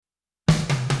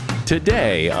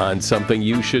Today on Something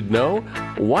You Should Know,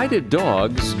 why do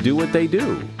dogs do what they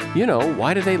do? You know,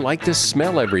 why do they like to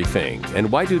smell everything? And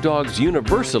why do dogs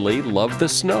universally love the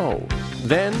snow?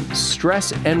 Then,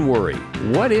 stress and worry.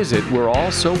 What is it we're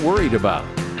all so worried about?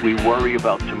 We worry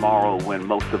about tomorrow when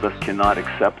most of us cannot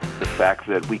accept the fact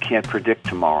that we can't predict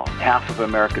tomorrow. Half of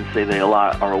Americans say they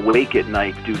are awake at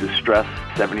night due to stress.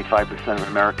 75% of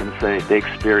Americans say they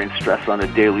experience stress on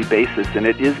a daily basis, and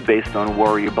it is based on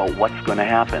worry about what's going to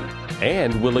happen.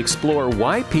 And we'll explore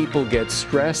why people get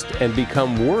stressed and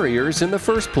become worriers in the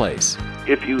first place.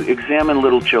 If you examine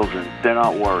little children, they're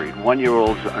not worried.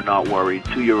 1-year-olds are not worried.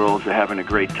 2-year-olds are having a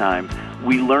great time.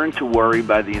 We learn to worry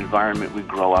by the environment we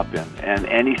grow up in, and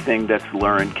anything that's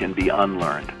learned can be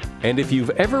unlearned. And if you've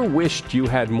ever wished you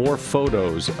had more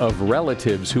photos of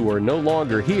relatives who are no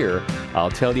longer here,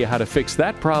 I'll tell you how to fix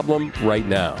that problem right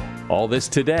now. All this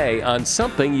today on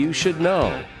Something You Should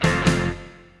Know.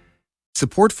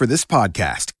 Support for this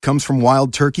podcast comes from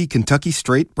Wild Turkey Kentucky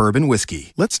Straight Bourbon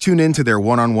Whiskey. Let's tune in to their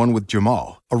one-on-one with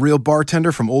Jamal, a real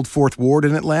bartender from Old Fourth Ward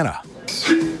in Atlanta.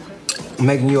 I'm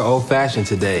making you an old-fashioned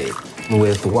today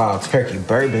with Wild Turkey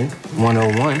Bourbon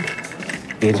 101.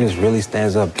 It just really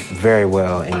stands up very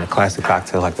well in a classic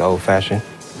cocktail like the old-fashioned.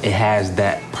 It has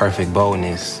that perfect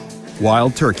boldness.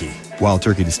 Wild Turkey. Wild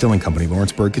Turkey Distilling Company,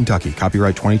 Lawrenceburg, Kentucky.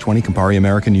 Copyright 2020, Campari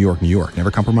American, New York, New York.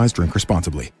 Never compromise, drink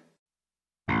responsibly.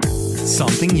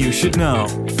 Something you should know.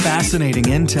 Fascinating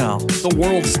intel, the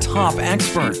world's top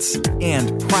experts,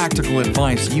 and practical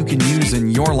advice you can use in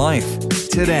your life.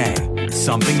 Today,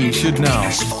 Something You Should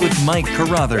Know with Mike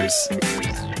Carruthers.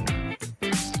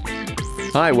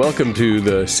 Hi, welcome to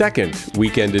the second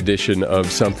weekend edition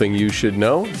of Something You Should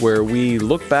Know, where we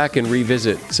look back and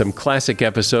revisit some classic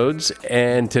episodes.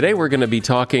 And today we're going to be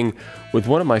talking with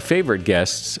one of my favorite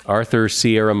guests, Arthur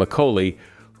Sierra McCauley,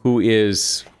 who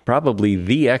is probably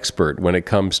the expert when it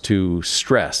comes to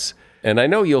stress. And I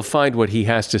know you'll find what he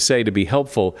has to say to be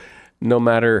helpful no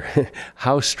matter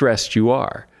how stressed you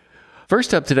are.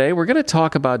 First up today, we're going to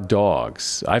talk about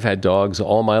dogs. I've had dogs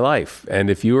all my life. And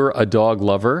if you're a dog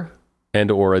lover and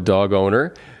or a dog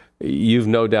owner, you've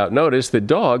no doubt noticed that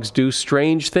dogs do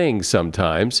strange things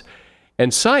sometimes.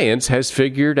 And science has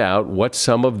figured out what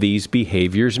some of these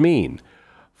behaviors mean.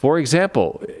 For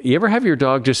example, you ever have your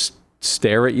dog just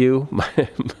stare at you?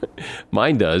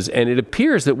 Mine does. And it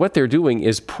appears that what they're doing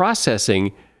is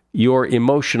processing your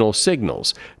emotional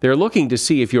signals. They're looking to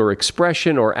see if your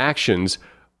expression or actions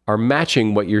are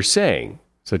matching what you're saying,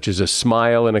 such as a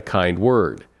smile and a kind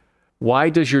word. Why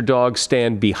does your dog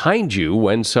stand behind you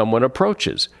when someone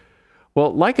approaches?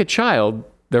 Well, like a child,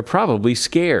 they're probably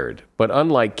scared. But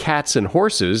unlike cats and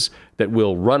horses that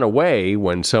will run away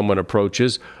when someone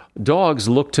approaches, dogs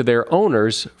look to their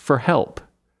owners for help.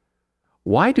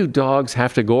 Why do dogs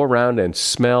have to go around and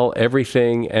smell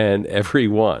everything and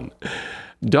everyone?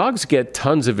 Dogs get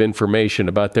tons of information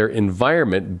about their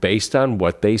environment based on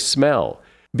what they smell.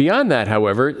 Beyond that,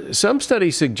 however, some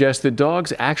studies suggest that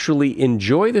dogs actually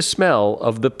enjoy the smell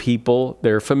of the people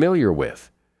they're familiar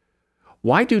with.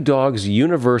 Why do dogs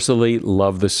universally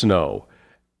love the snow?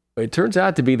 It turns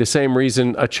out to be the same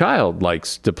reason a child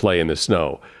likes to play in the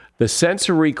snow. The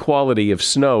sensory quality of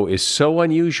snow is so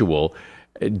unusual,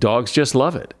 dogs just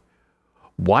love it.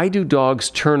 Why do dogs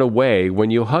turn away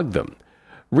when you hug them?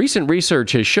 Recent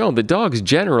research has shown that dogs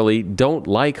generally don't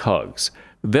like hugs.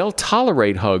 They'll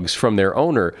tolerate hugs from their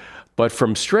owner, but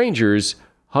from strangers,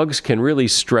 hugs can really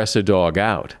stress a dog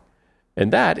out.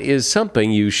 And that is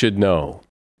something you should know.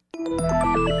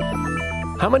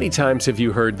 How many times have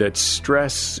you heard that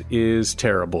stress is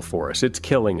terrible for us? It's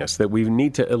killing us, that we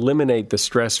need to eliminate the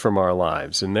stress from our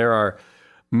lives. And there are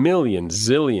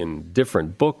zillion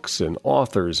different books and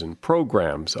authors and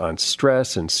programs on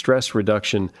stress and stress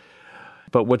reduction.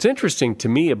 But what's interesting to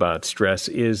me about stress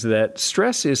is that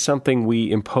stress is something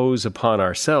we impose upon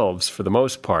ourselves for the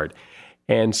most part.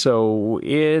 And so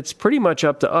it's pretty much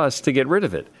up to us to get rid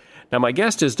of it. Now, my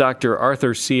guest is Dr.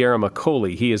 Arthur Sierra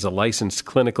McCauley. He is a licensed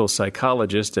clinical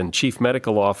psychologist and chief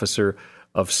medical officer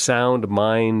of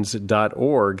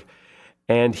soundminds.org.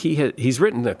 And he's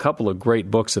written a couple of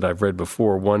great books that I've read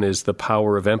before. One is The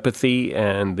Power of Empathy,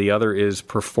 and the other is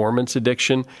Performance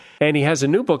Addiction. And he has a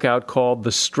new book out called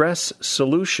The Stress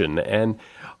Solution. And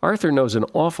Arthur knows an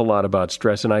awful lot about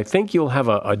stress, and I think you'll have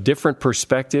a different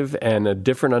perspective and a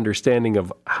different understanding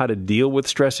of how to deal with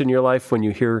stress in your life when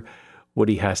you hear what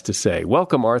he has to say.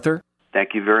 Welcome, Arthur.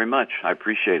 Thank you very much. I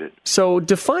appreciate it. So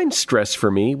define stress for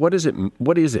me. What is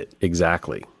it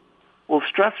exactly? Well,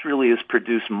 stress really is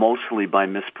produced mostly by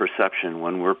misperception.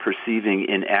 When we're perceiving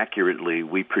inaccurately,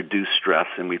 we produce stress,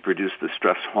 and we produce the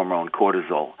stress hormone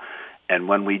cortisol. And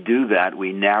when we do that,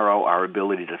 we narrow our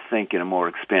ability to think in a more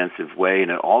expansive way, and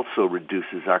it also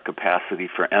reduces our capacity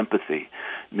for empathy,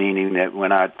 meaning that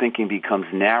when our thinking becomes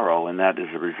narrow, and that is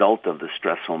a result of the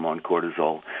stress hormone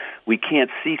cortisol, we can't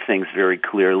see things very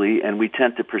clearly, and we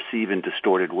tend to perceive in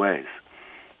distorted ways.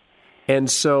 And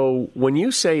so when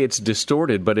you say it's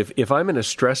distorted, but if I'm in a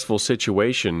stressful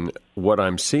situation, what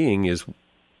I'm seeing is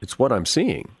it's what I'm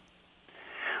seeing.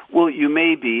 Well, you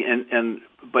may be,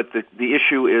 but the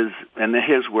issue is, and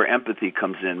here's where empathy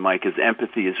comes in, Mike, is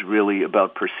empathy is really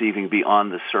about perceiving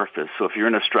beyond the surface. So if you're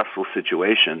in a stressful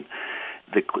situation,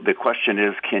 the question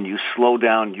is, can you slow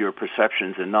down your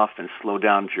perceptions enough and slow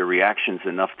down your reactions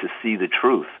enough to see the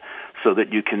truth so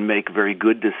that you can make very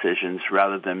good decisions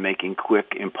rather than making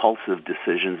quick, impulsive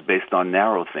decisions based on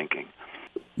narrow thinking?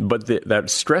 But that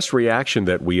stress reaction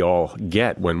that we all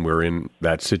get when we're in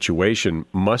that situation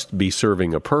must be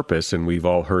serving a purpose. And we've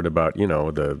all heard about,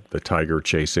 the tiger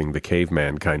chasing the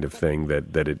caveman kind of thing,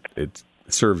 that it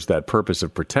serves that purpose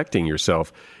of protecting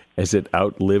yourself. Has it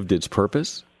outlived its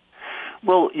purpose?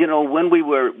 Well, when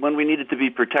we needed to be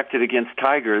protected against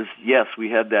tigers, yes, we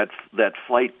had that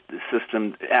flight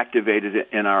system activated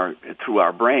through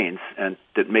our brains, and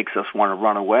that makes us want to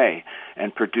run away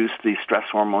and produce these stress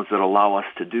hormones that allow us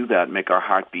to do that, make our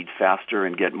heart beat faster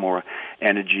and get more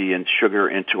energy and sugar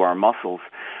into our muscles.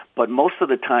 But most of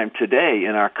the time today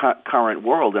in our current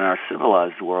world, in our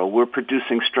civilized world, we're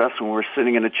producing stress when we're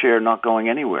sitting in a chair not going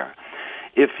anywhere.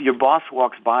 If your boss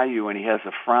walks by you and he has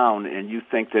a frown and you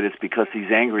think that it's because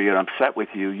he's angry and upset with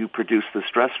you, you produce the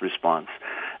stress response.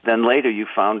 Then later you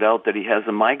found out that he has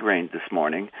a migraine this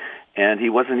morning and he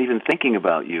wasn't even thinking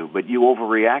about you, but you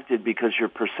overreacted because your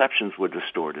perceptions were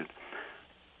distorted.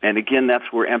 And again, that's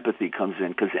where empathy comes in,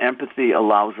 because empathy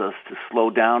allows us to slow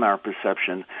down our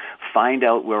perception, find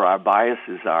out where our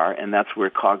biases are, and that's where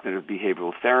cognitive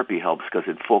behavioral therapy helps, because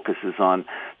it focuses on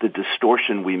the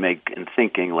distortion we make in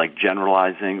thinking, like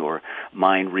generalizing or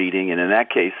mind reading. And in that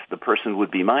case, the person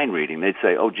would be mind reading. They'd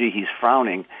say, oh, gee, he's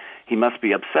frowning. He must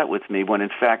be upset with me, when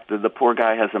in fact the poor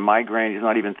guy has a migraine. He's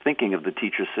not even thinking of the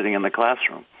teacher sitting in the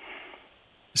classroom.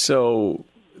 So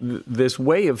this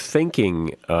way of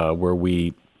thinking where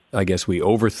we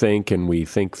overthink and we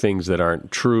think things that aren't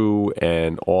true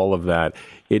and all of that.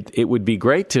 It would be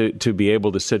great to be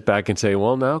able to sit back and say,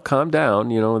 well, now calm down.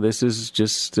 This is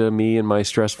just me in my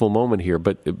stressful moment here.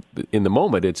 But in the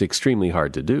moment, it's extremely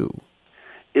hard to do.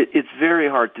 It's very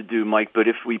hard to do, Mike, but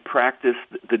if we practice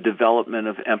the development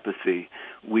of empathy,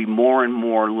 we more and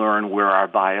more learn where our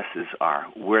biases are,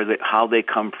 how they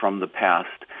come from the past.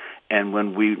 And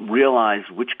when we realize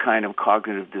which kind of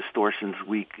cognitive distortions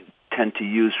we tend to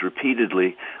use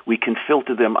repeatedly, we can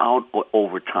filter them out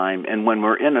over time. And when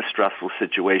we're in a stressful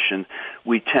situation,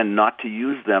 we tend not to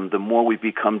use them. The more we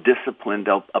become disciplined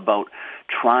about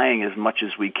trying as much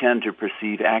as we can to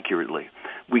perceive accurately.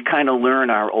 We kind of learn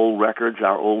our old records,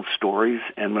 our old stories,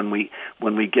 and when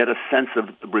we get a sense of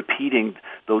repeating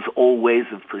those old ways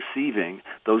of perceiving,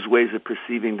 those ways of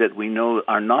perceiving that we know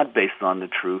are not based on the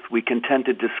truth, we can tend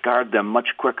to discard them much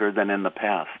quicker than in the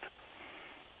past.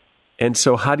 And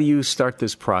so how do you start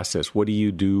this process? What do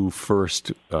you do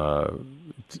first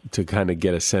to kind of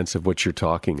get a sense of what you're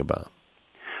talking about?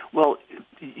 Well,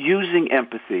 using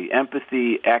empathy.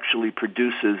 Empathy actually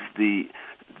produces the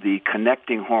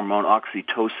connecting hormone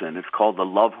oxytocin. It's called the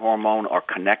love hormone or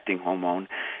connecting hormone.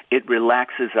 It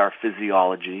relaxes our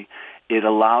physiology. It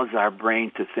allows our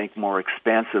brain to think more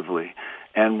expansively.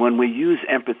 And when we use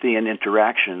empathy in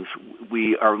interactions,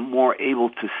 we are more able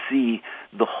to see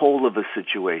the whole of a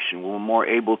situation. We're more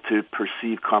able to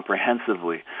perceive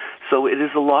comprehensively. So it is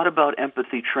a lot about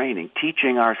empathy training,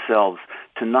 teaching ourselves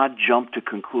to not jump to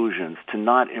conclusions, to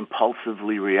not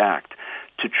impulsively react,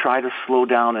 to try to slow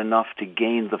down enough to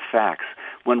gain the facts.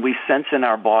 When we sense in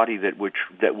our body that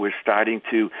we're starting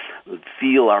to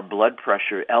feel our blood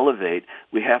pressure elevate,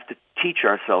 we have to teach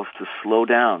ourselves to slow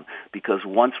down, because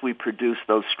once we produce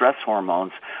those stress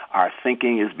hormones, our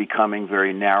thinking is becoming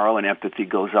very narrow and empathy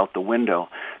goes out the window.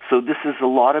 So this is a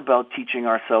lot about teaching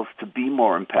ourselves to be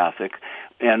more empathic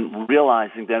and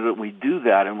realizing that when we do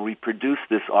that and we produce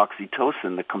this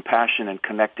oxytocin, the compassion and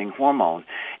connecting hormone,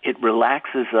 it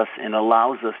relaxes us and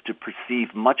allows us to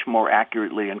perceive much more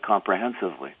accurately and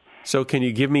comprehensively. So can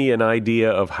you give me an idea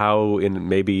of how,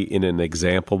 maybe in an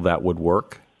example, that would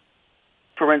work?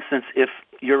 For instance, if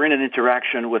you're in an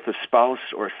interaction with a spouse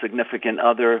or a significant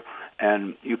other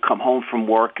and you come home from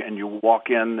work and you walk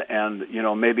in and,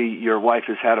 maybe your wife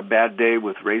has had a bad day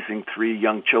with raising 3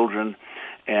 young children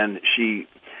and she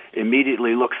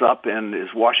immediately looks up and is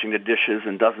washing the dishes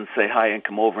and doesn't say hi and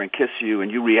come over and kiss you,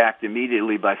 and you react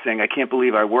immediately by saying, I can't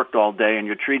believe I worked all day and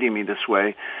you're treating me this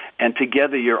way, and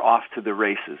together you're off to the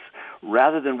races.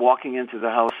 Rather than walking into the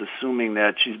house assuming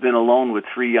that she's been alone with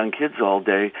 3 young kids all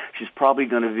day, she's probably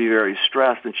going to be very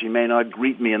stressed and she may not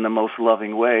greet me in the most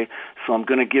loving way, so I'm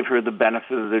going to give her the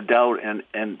benefit of the doubt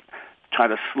and try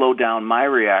to slow down my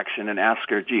reaction and ask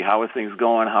her, gee, how are things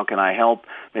going? How can I help?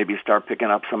 Maybe start picking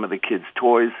up some of the kids'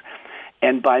 toys.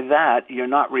 And by that, you're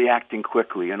not reacting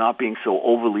quickly. You're not being so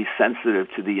overly sensitive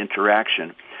to the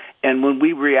interaction. And when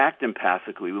we react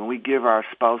empathically, when we give our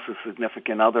spouse, or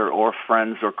significant other, or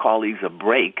friends or colleagues a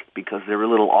break because they're a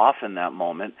little off in that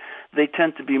moment, they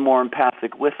tend to be more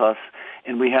empathic with us,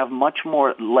 and we have much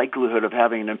more likelihood of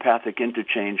having an empathic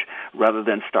interchange rather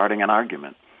than starting an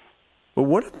argument. But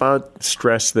what about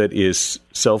stress that is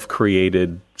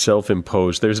self-created,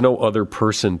 self-imposed? There's no other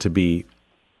person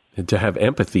to have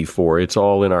empathy for. It's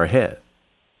all in our head.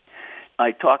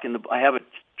 I have a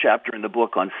chapter in the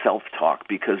book on self-talk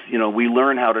because, we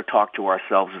learn how to talk to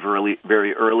ourselves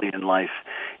very early in life.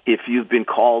 If you've been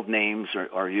called names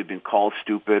or you've been called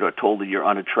stupid or told that you're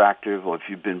unattractive or if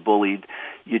you've been bullied,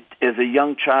 as a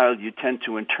young child, you tend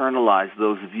to internalize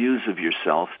those views of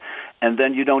yourself, and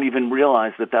then you don't even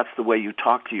realize that that's the way you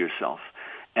talk to yourself.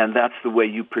 And that's the way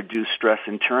you produce stress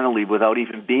internally without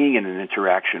even being in an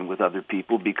interaction with other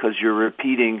people because you're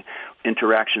repeating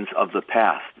interactions of the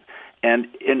past. And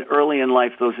early in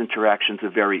life, those interactions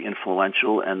are very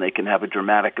influential, and they can have a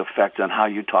dramatic effect on how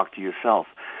you talk to yourself.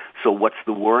 So what's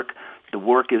the work? The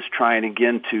work is trying,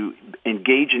 again, to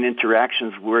engage in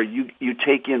interactions where you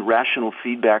take in rational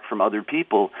feedback from other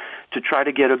people to try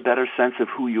to get a better sense of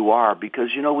who you are because,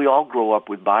 we all grow up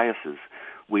with biases.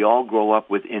 We all grow up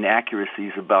with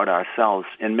inaccuracies about ourselves.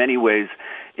 In many ways,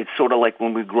 it's sort of like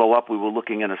when we grow up, we were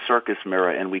looking in a circus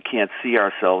mirror and we can't see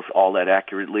ourselves all that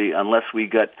accurately unless we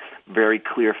get very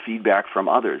clear feedback from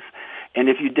others. And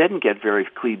if you didn't get very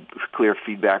clear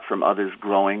feedback from others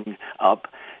growing up,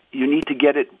 you need to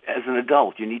get it as an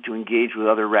adult. You need to engage with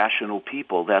other rational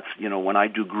people. That's, when I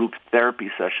do group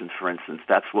therapy sessions, for instance,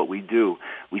 that's what we do.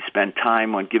 We spend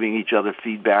time on giving each other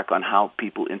feedback on how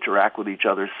people interact with each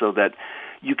other so that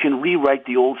you can rewrite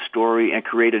the old story and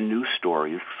create a new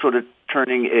story. It's sort of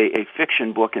turning a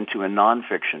fiction book into a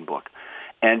nonfiction book.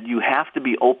 And you have to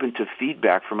be open to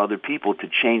feedback from other people to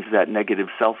change that negative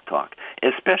self-talk,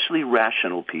 especially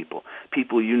rational people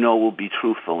will be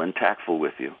truthful and tactful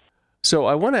with you. So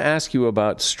I want to ask you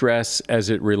about stress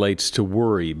as it relates to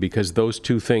worry, because those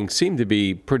two things seem to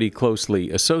be pretty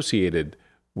closely associated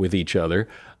with each other.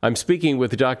 I'm speaking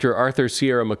with Dr. Arthur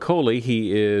Sierra McCauley.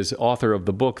 He is author of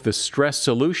the book, The Stress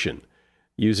Solution,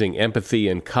 Using Empathy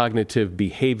and Cognitive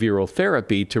Behavioral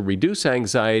Therapy to Reduce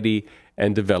Anxiety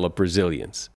and Develop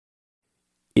Resilience.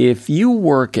 If you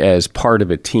work as part of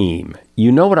a team,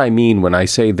 you know what I mean when I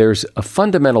say there's a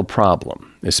fundamental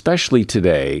problem, especially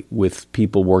today with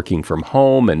people working from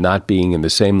home and not being in the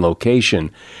same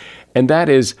location, and that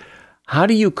is, how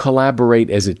do you collaborate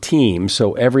as a team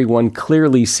so everyone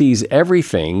clearly sees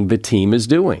everything the team is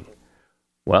doing?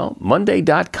 Well,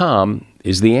 Monday.com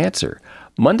is the answer.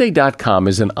 Monday.com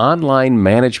is an online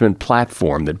management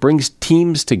platform that brings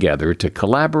teams together to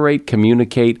collaborate,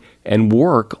 communicate, and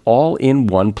work all in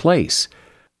one place.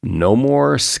 No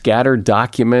more scattered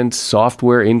documents,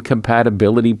 software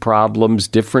incompatibility problems,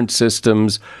 different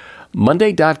systems.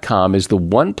 Monday.com is the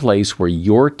one place where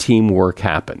your teamwork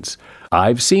happens.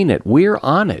 I've seen it. We're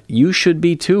on it. You should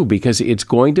be too, because it's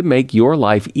going to make your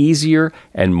life easier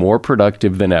and more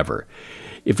productive than ever.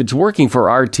 If it's working for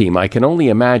our team, I can only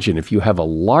imagine if you have a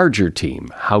larger team,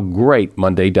 how great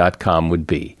Monday.com would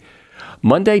be.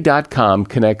 Monday.com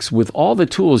connects with all the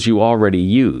tools you already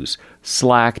use: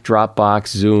 Slack, Dropbox,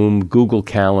 Zoom, Google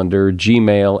Calendar,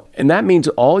 Gmail, and that means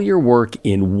all your work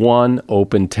in one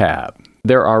open tab.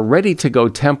 There are ready-to-go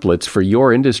templates for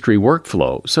your industry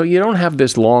workflow, so you don't have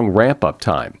this long ramp-up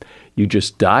time. You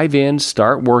just dive in,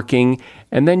 start working,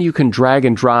 and then you can drag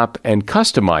and drop and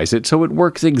customize it so it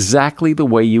works exactly the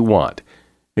way you want.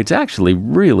 It's actually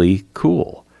really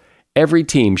cool. Every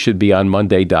team should be on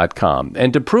Monday.com,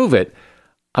 and to prove it,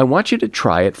 I want you to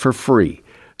try it for free.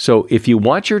 So if you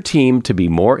want your team to be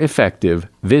more effective,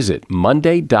 visit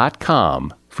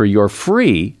Monday.com for your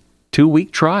free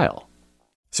 2-week trial.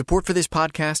 Support for this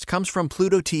podcast comes from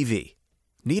Pluto TV.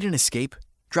 Need an escape?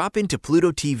 Drop into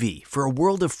Pluto TV for a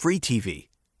world of free TV.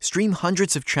 Stream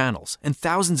hundreds of channels and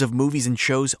thousands of movies and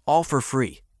shows all for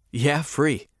free. Yeah,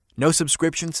 free. No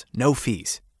subscriptions, no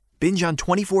fees. Binge on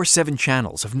 24/7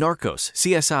 channels of Narcos,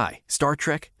 CSI, Star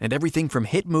Trek, and everything from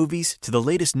hit movies to the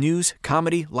latest news,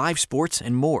 comedy, live sports,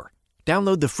 and more.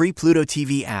 Download the free Pluto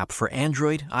TV app for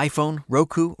Android, iPhone,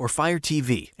 Roku, or Fire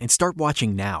TV and start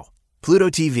watching now. Pluto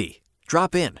TV.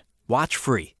 Drop in. Watch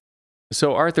free.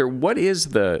 So, Arthur, what is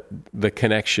the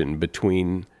connection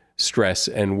between stress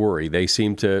and worry? They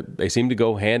seem to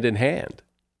go hand in hand.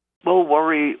 Well,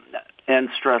 worry and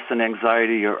stress and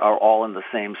anxiety are all in the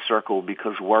same circle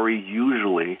because worry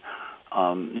usually,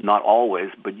 not always,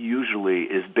 but usually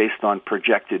is based on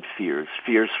projected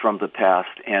fears from the past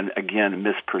and, again,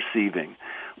 misperceiving.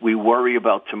 We worry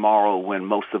about tomorrow when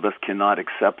most of us cannot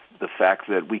accept the fact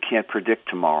that we can't predict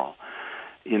tomorrow.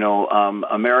 You know,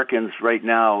 Americans right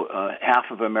now, half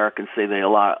of Americans say they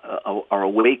are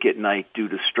awake at night due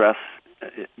to stress,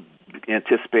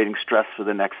 anticipating stress for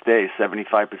the next day.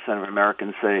 75% of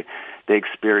Americans say they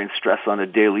experience stress on a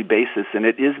daily basis, and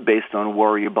it is based on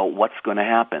worry about what's going to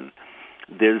happen.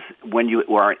 When you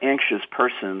are an anxious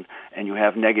person and you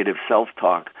have negative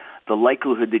self-talk, the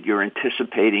likelihood that you're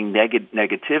anticipating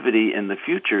negativity in the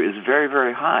future is very,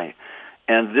 very high.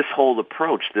 And this whole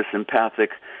approach, this empathic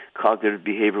cognitive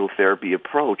behavioral therapy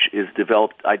approach,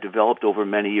 I developed over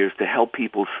many years to help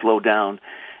people slow down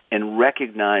and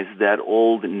recognize that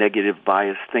old negative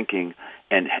bias thinking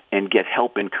and get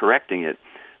help in correcting it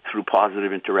through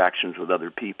positive interactions with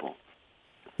other people.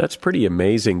 That's pretty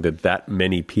amazing that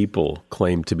many people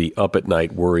claim to be up at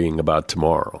night worrying about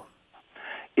tomorrow.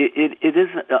 It is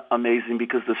amazing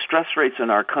because the stress rates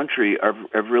in our country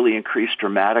have really increased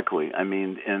dramatically. I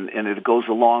mean, and it goes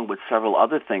along with several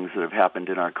other things that have happened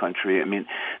in our country. I mean,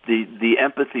 the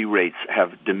empathy rates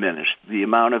have diminished. The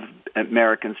amount of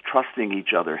Americans trusting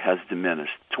each other has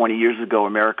diminished. 20 years ago,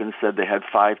 Americans said they had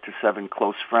 5 to 7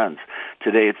 close friends.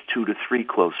 Today, it's 2 to 3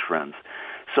 close friends.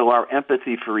 So our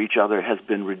empathy for each other has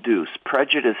been reduced.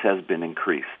 Prejudice has been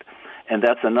increased. And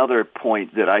that's another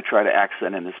point that I try to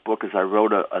accent in this book, as I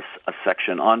wrote a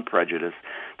section on prejudice,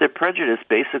 that prejudice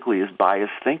basically is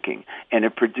biased thinking, and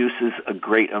it produces a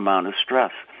great amount of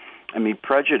stress. I mean,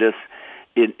 prejudice,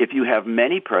 if you have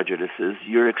many prejudices,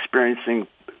 you're experiencing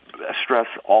stress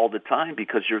all the time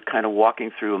because you're kind of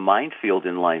walking through a minefield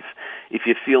in life. If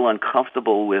you feel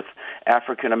uncomfortable with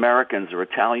African Americans or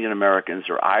Italian Americans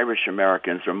or Irish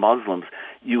Americans or Muslims,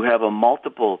 you have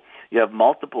multiple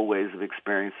ways of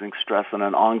experiencing stress on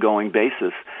an ongoing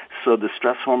basis. So the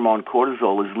stress hormone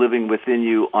cortisol is living within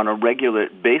you on a regular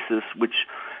basis, which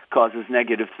causes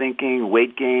negative thinking,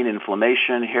 weight gain,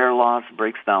 inflammation, hair loss,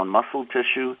 breaks down muscle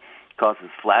tissue, causes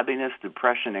flabbiness,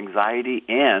 depression, anxiety,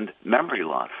 and memory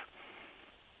loss.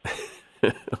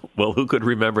 Well, who could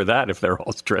remember that if they're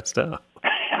all stressed out?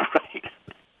 Right.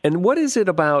 And what is it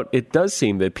about, it does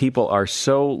seem that people are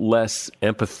so less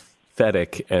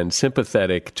empathetic and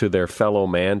sympathetic to their fellow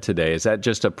man today. Is that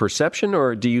just a perception,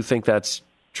 or do you think that's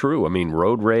true? I mean,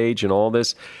 road rage and all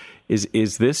this,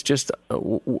 is this just,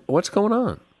 what's going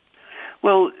on?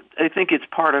 Well, I think it's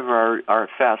part of our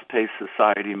fast-paced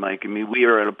society, Mike. I mean, we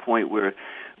are at a point where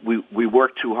we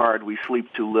work too hard, we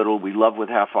sleep too little, we love with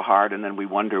half a heart, and then we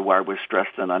wonder why we're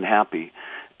stressed and unhappy.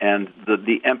 And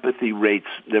the empathy rates,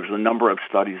 there's a number of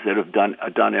studies that have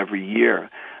done every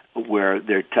year where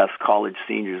they test college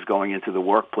seniors going into the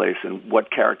workplace and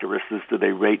what characteristics do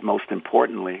they rate most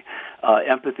importantly.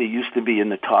 Empathy used to be in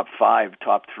the top 5,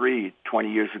 top 3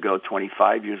 20 years ago,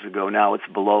 25 years ago. Now it's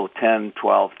below 10,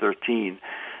 12, 13.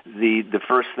 The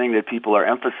first thing that people are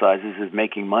emphasizing is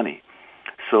making money.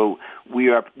 So we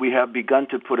have begun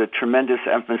to put a tremendous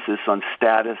emphasis on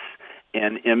status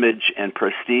and image and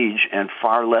prestige and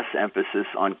far less emphasis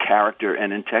on character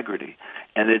and integrity.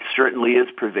 And it certainly is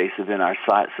pervasive in our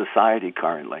society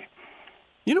currently.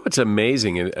 You know, it's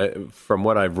amazing from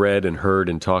what I've read and heard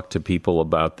and talked to people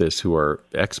about this who are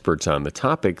experts on the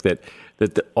topic that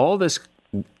all this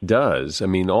does, I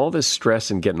mean, all this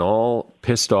stress and getting all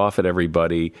pissed off at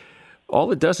everybody,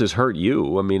 all it does is hurt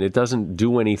you. I mean, it doesn't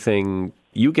do anything.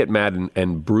 You get mad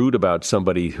and brood about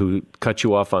somebody who cut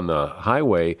you off on the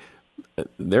highway.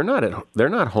 They're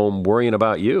not home worrying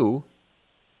about you.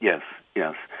 Yes.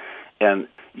 And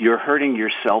you're hurting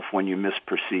yourself when you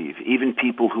misperceive. Even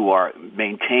people who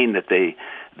maintain that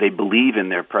they believe in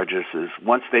their prejudices,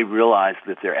 once they realize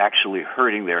that they're actually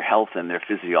hurting their health and their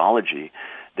physiology,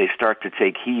 they start to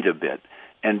take heed a bit.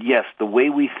 And yes, the way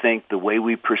we think, the way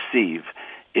we perceive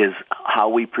is how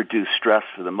we produce stress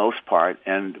for the most part,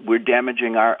 and we're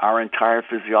damaging our entire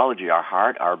physiology, our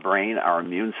heart, our brain, our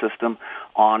immune system,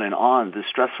 on and on. The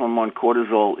stress hormone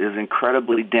cortisol is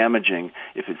incredibly damaging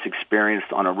if it's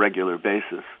experienced on a regular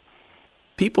basis.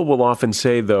 People will often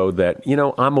say, though, that,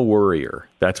 I'm a worrier.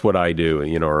 That's what I do,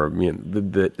 or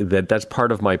that's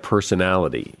part of my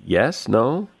personality. Yes?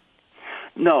 No?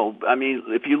 No, I mean,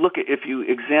 if you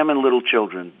examine little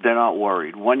children, they're not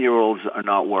worried. 1-year-olds are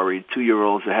not worried.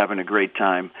 2-year-olds are having a great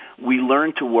time. We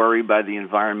learn to worry by the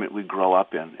environment we grow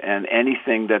up in, and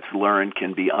anything that's learned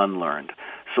can be unlearned.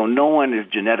 So no one is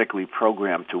genetically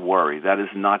programmed to worry. That is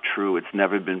not true. It's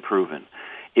never been proven.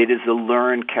 It is a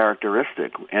learned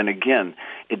characteristic. And again,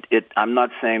 I'm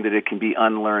not saying that it can be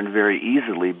unlearned very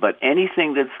easily, but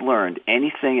anything that's learned,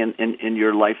 anything in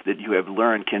your life that you have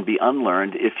learned can be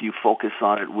unlearned if you focus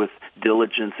on it with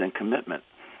diligence and commitment.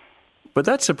 But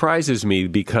that surprises me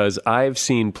because I've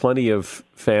seen plenty of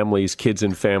families, kids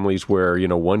in families where,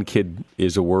 one kid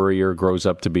is a worrier, grows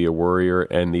up to be a worrier,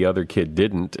 and the other kid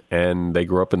didn't, and they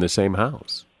grew up in the same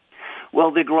house.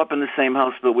 Well, they grew up in the same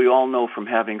house, but we all know from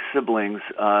having siblings,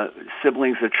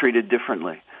 siblings are treated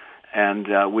differently. And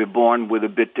we're born with a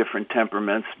bit different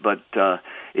temperaments, but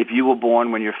if you were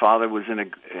born when your father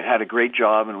had a great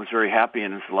job and was very happy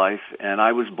in his life, and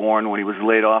I was born when he was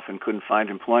laid off and couldn't find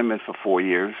employment for 4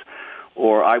 years,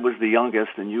 or I was the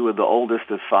youngest and you were the oldest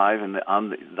of 5, and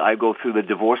I go through the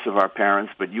divorce of our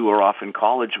parents, but you were off in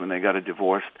college when they got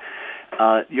divorced,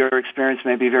 your experience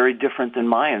may be very different than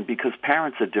mine because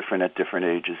parents are different at different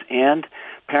ages, and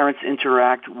parents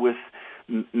interact with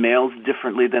males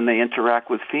differently than they interact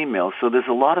with females. So there's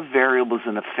a lot of variables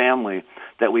in a family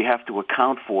that we have to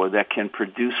account for that can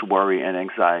produce worry and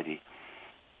anxiety.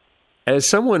 As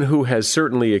someone who has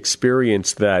certainly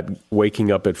experienced that, waking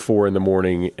up at 4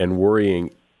 a.m. and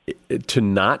worrying, to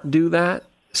not do that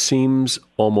seems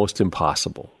almost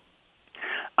impossible.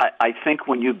 I think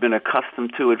when you've been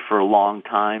accustomed to it for a long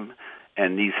time,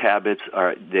 and these habits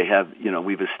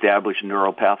we've established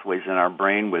neural pathways in our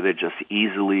brain where they're just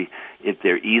easily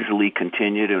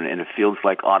continued, and it feels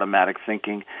like automatic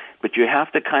thinking. But you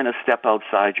have to kind of step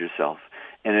outside yourself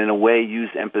and in a way use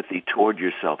empathy toward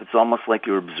yourself. It's almost like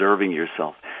you're observing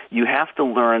yourself. You have to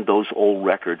learn those old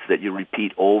records that you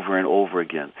repeat over and over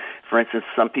again. For instance,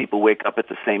 some people wake up at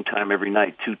the same time every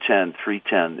night, 2:10,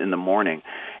 3:10 in the morning,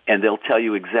 and they'll tell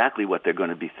you exactly what they're going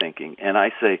to be thinking. And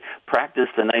I say, practice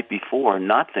the night before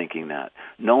not thinking that,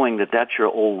 knowing that that's your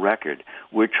old record.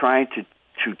 We're trying to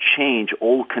change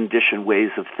old conditioned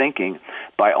ways of thinking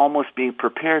by almost being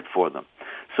prepared for them.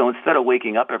 So instead of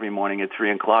waking up every morning at 3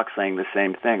 o'clock saying the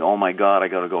same thing, oh my God, I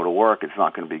got to go to work, it's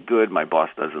not going to be good, my boss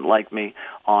doesn't like me,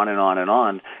 on and on and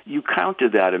on, you counter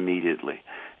that immediately.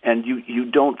 And you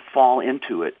don't fall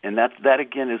into it. And that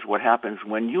again is what happens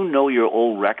when you know your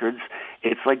old records.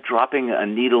 It's like dropping a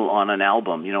needle on an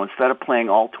album. Instead of playing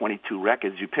all 22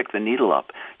 records, you pick the needle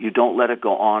up. You don't let it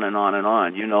go on and on and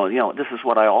on. This is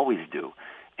what I always do.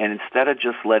 And instead of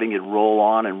just letting it roll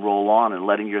on and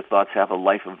letting your thoughts have a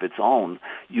life of its own,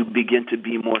 you begin to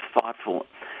be more thoughtful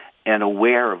and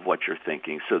aware of what you're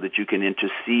thinking so that you can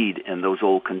intercede in those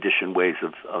old conditioned ways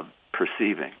of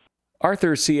perceiving.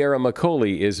 Arthur Sierra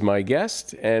Macaulay is my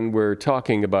guest, and we're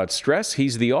talking about stress.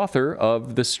 He's the author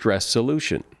of The Stress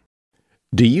Solution.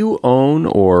 Do you own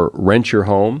or rent your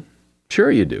home?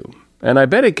 Sure you do. And I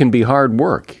bet it can be hard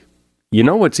work. You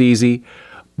know what's easy?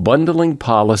 Bundling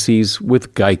policies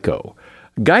with Geico.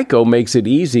 Geico makes it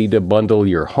easy to bundle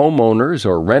your homeowner's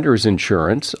or renter's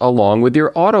insurance along with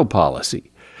your auto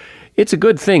policy. It's a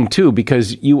good thing, too,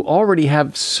 because you already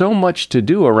have so much to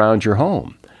do around your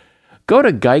home. Go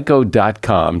to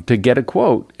geico.com to get a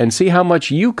quote and see how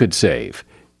much you could save.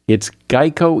 It's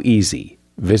Geico Easy.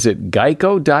 Visit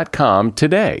geico.com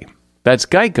today. That's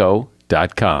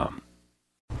geico.com.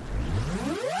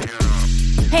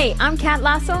 Hey, I'm Kat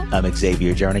Lasso. I'm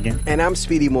Xavier Jernigan. And I'm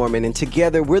Speedy Mormon. And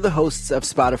together, we're the hosts of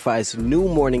Spotify's new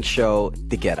morning show,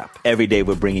 The Get Up. Every day,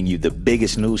 we're bringing you the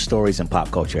biggest news stories and pop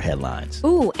culture headlines.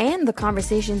 Ooh, and the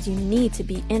conversations you need to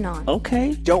be in on.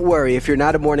 Okay. Don't worry, if you're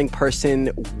not a morning person,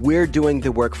 we're doing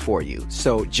the work for you.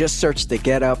 So just search The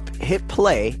Get Up, hit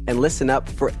play, and listen up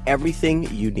for everything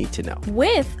you need to know.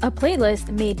 With a playlist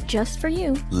made just for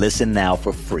you. Listen now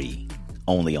for free,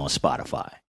 only on Spotify.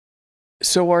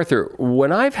 So, Arthur,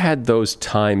 when I've had those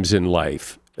times in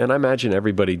life, and I imagine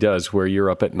everybody does, where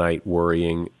you're up at night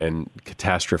worrying and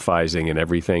catastrophizing and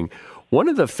everything, one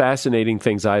of the fascinating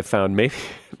things I've found,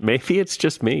 maybe it's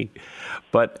just me,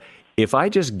 but if I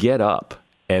just get up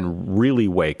and really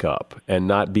wake up and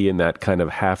not be in that kind of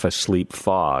half-asleep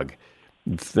fog,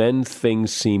 then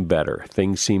things seem better.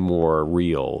 Things seem more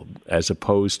real, as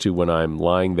opposed to when I'm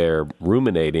lying there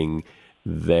ruminating,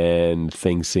 then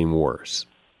things seem worse.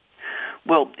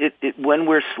 Well, when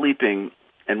we're sleeping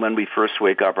and when we first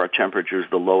wake up, our temperature is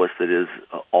the lowest it is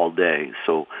all day.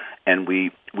 So, and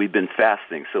we've been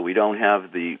fasting, so we don't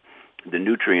have the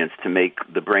nutrients to make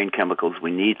the brain chemicals we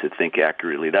need to think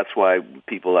accurately. That's why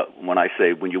people, when I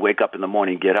say when you wake up in the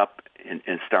morning, get up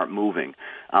and start moving.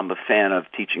 I'm a fan of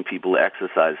teaching people to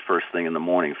exercise first thing in the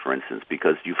morning, for instance,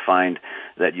 because you find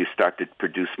that you start to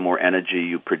produce more energy,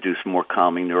 you produce more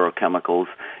calming neurochemicals,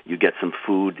 you get some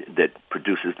food that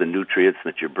produces the nutrients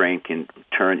that your brain can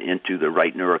turn into the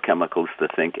right neurochemicals to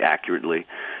think accurately.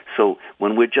 So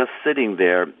when we're just sitting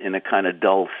there in a kind of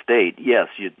dull state, yes,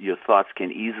 your thoughts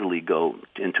can easily go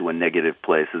into a negative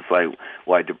place. It's like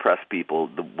why depressed people,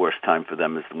 the worst time for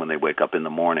them is when they wake up in the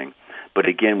morning. But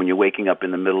again, when you're waking up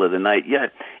in the middle of the night,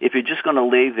 if you're just going to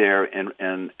lay there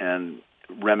and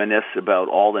reminisce about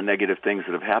all the negative things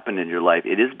that have happened in your life,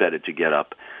 it is better to get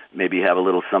up, maybe have a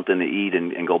little something to eat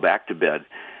and go back to bed.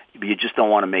 But you just don't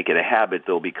want to make it a habit,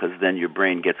 though, because then your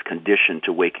brain gets conditioned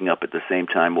to waking up at the same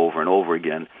time over and over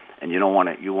again, and you want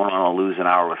to lose an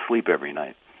hour of sleep every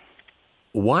night.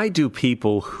 Why do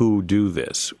people who do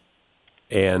this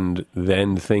and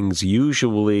then things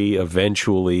usually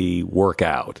eventually work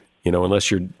out? Unless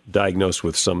you're diagnosed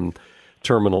with some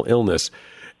terminal illness.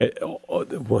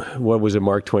 What was it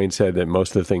Mark Twain said, that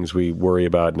most of the things we worry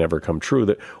about never come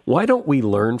true? Why don't we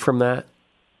learn from that?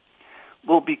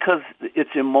 Well, because it's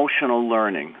emotional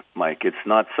learning, Mike. It's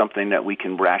not something that we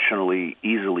can rationally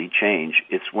easily change.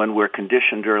 It's when we're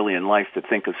conditioned early in life to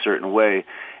think a certain way,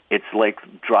 it's like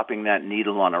dropping that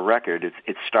needle on a record.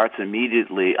 It starts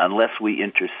immediately unless we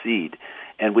intercede.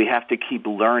 And we have to keep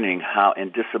learning how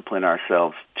and discipline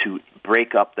ourselves to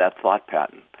break up that thought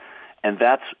pattern. And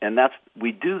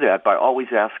we do that by always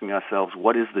asking ourselves,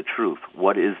 what is the truth?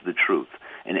 What is the truth?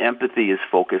 And empathy is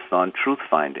focused on truth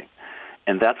finding.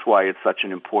 And that's why it's such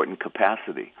an important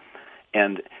capacity.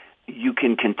 And you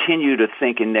can continue to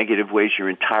think in negative ways your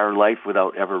entire life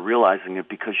without ever realizing it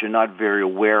because you're not very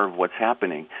aware of what's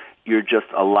happening. You're just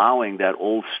allowing that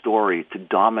old story to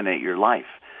dominate your life.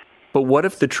 But what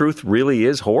if the truth really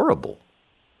is horrible?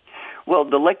 Well,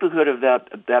 the likelihood of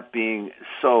that being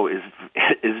so is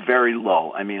very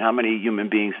low. I mean, how many human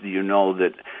beings do you know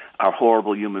that are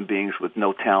horrible human beings with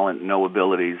no talent, no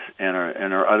abilities, and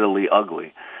are utterly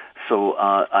ugly? So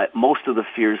most of the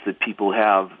fears that people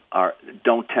have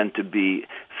don't tend to be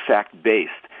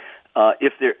fact-based.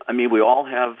 We all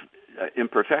have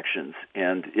imperfections,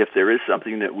 and if there is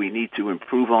something that we need to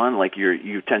improve on, like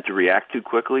you tend to react too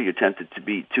quickly, you tend to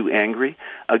be too angry,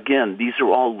 again, these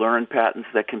are all learned patterns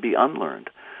that can be unlearned.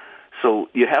 So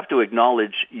you have to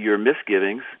acknowledge your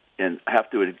misgivings and have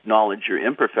to acknowledge your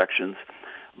imperfections,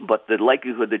 but the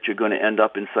likelihood that you're going to end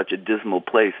up in such a dismal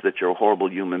place that you're a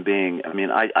horrible human being,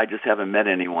 I just haven't met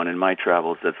anyone in my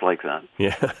travels that's like that.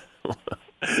 Yeah.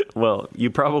 Well, you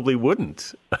probably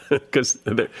wouldn't, because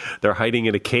they're hiding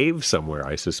in a cave somewhere,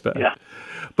 I suspect. Yeah.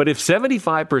 But if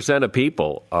 75% of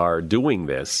people are doing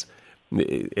this,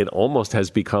 it almost has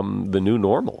become the new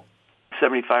normal.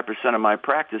 75% of my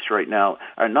practice right now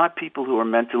are not people who are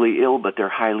mentally ill, but they're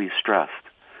highly stressed.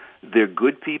 They're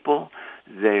good people.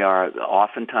 They are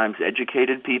oftentimes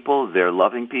educated people. They're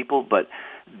loving people, but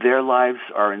their lives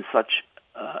are in such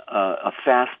a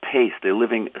fast pace. They're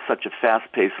living such a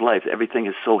fast-paced life. Everything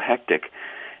is so hectic.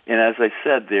 And as I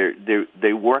said,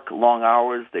 they work long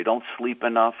hours. They don't sleep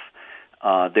enough.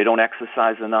 They don't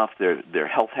exercise enough. Their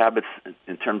health habits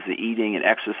in terms of eating and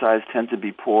exercise tend to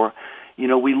be poor.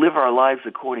 We live our lives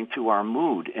according to our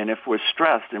mood, and if we're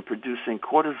stressed and producing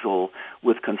cortisol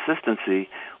with consistency,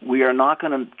 we are not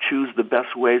going to choose the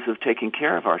best ways of taking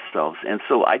care of ourselves. And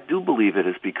so I do believe it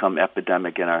has become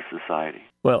epidemic in our society.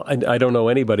 Well, I don't know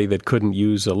anybody that couldn't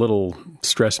use a little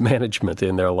stress management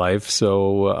in their life,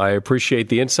 so I appreciate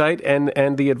the insight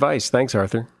and the advice. Thanks,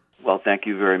 Arthur. Well, thank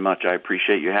you very much. I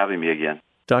appreciate you having me again.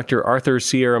 Dr. Arthur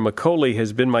Sierra McCauley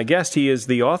has been my guest. He is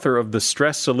the author of The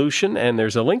Stress Solution, and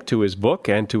there's a link to his book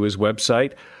and to his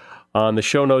website on the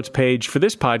show notes page for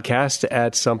this podcast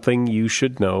at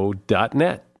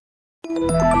somethingyoushouldknow.net.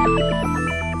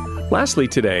 Lastly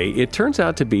today, it turns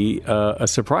out to be a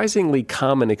surprisingly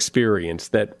common experience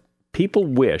that people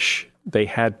wish they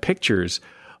had pictures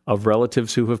of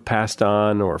relatives who have passed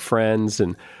on or friends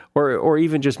or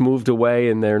even just moved away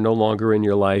and they're no longer in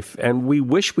your life. And we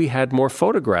wish we had more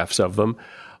photographs of them,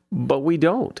 but we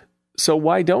don't. So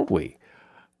why don't we?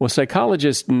 Well,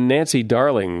 psychologist Nancy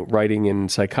Darling, writing in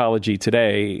Psychology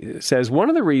Today, says one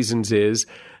of the reasons is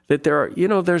that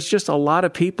there's just a lot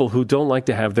of people who don't like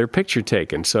to have their picture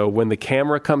taken. So when the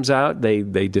camera comes out, they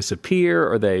disappear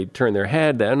or they turn their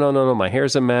head. No, my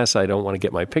hair's a mess. I don't want to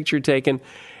get my picture taken.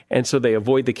 And so they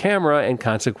avoid the camera, and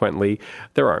consequently,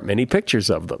 there aren't many pictures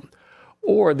of them.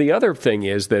 Or the other thing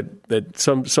is that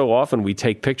so often we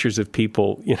take pictures of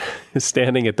people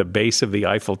standing at the base of the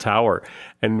Eiffel Tower,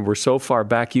 and we're so far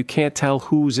back you can't tell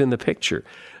who's in the picture.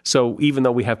 So even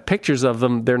though we have pictures of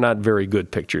them, they're not very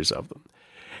good pictures of them.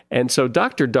 And so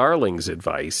Dr. Darling's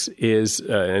advice is,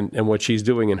 and what she's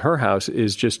doing in her house,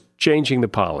 is just changing the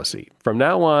policy. From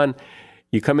now on,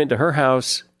 you come into her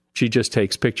house, she just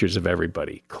takes pictures of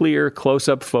everybody. Clear,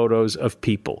 close-up photos of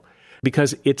people.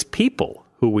 Because it's people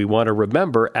who we want to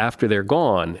remember after they're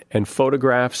gone, and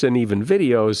photographs and even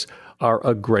videos are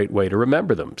a great way to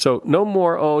remember them. So no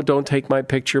more, oh, don't take my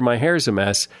picture, my hair's a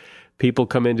mess. People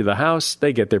come into the house,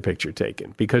 they get their picture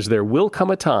taken. Because there will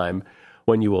come a time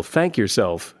when you will thank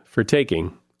yourself for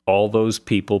taking all those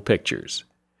people pictures.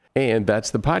 And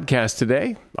that's the podcast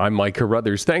today. I'm Mike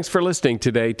Carruthers. Thanks for listening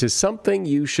today to Something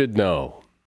You Should Know.